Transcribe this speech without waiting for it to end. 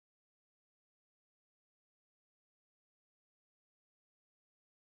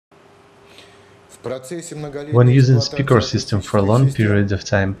When using speaker system for a long period of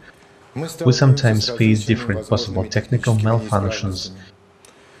time, we sometimes face different possible technical malfunctions,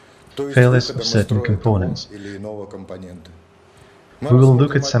 failures of certain components. We will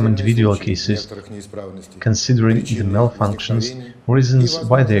look at some individual cases, considering the malfunctions, reasons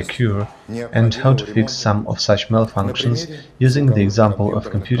why they occur, and how to fix some of such malfunctions using the example of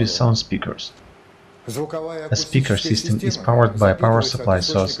computer sound speakers. A speaker system is powered by a power supply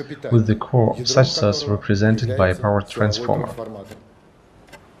source, with the core of such source represented by a power transformer.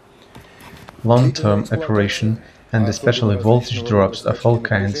 Long-term operation, and especially voltage drops of all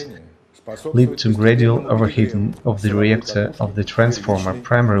kinds, lead to gradual overheating of the reactor of the transformer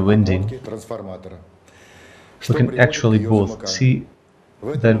primary winding. We can actually both see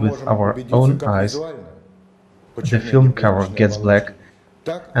that with our own eyes, the film cover gets black,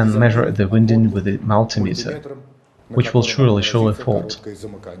 and measure the winding with the multimeter, which will surely show a fault.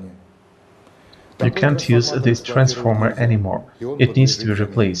 You can't use this transformer anymore, it needs to be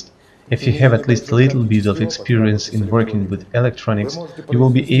replaced. If you have at least a little bit of experience in working with electronics, you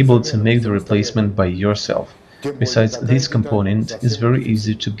will be able to make the replacement by yourself. Besides, this component is very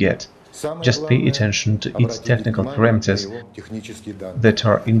easy to get. Just pay attention to its technical parameters that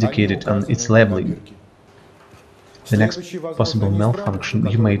are indicated on its labeling. The next possible malfunction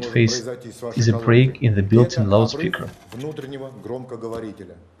you might face is a break in the built-in loudspeaker.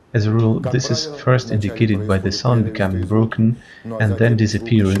 As a rule, this is first indicated by the sound becoming broken and then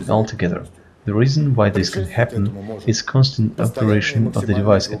disappearing altogether. The reason why this can happen is constant operation of the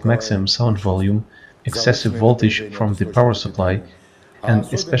device at maximum sound volume, excessive voltage from the power supply, and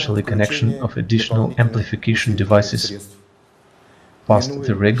especially connection of additional amplification devices past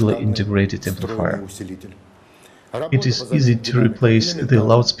the regular integrated amplifier. It is easy to replace the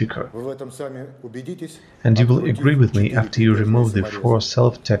loudspeaker, and you will agree with me after you remove the 4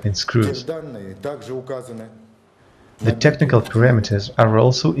 self-tapping screws. The technical parameters are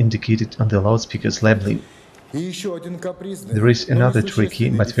also indicated on the loudspeaker's labeling. There is another tricky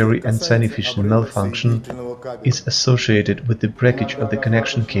but very inefficient malfunction is associated with the breakage of the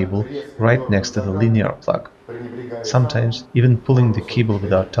connection cable right next to the linear plug. Sometimes, even pulling the cable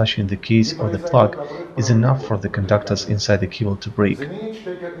without touching the case or the plug is enough for the conductors inside the cable to break.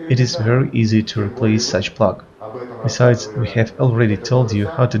 It is very easy to replace such plug. Besides, we have already told you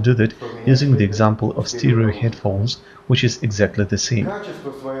how to do that using the example of stereo headphones, which is exactly the same.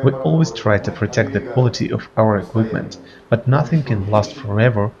 We always try to protect the quality of our equipment, but nothing can last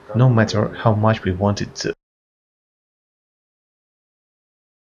forever, no matter how much we want it to.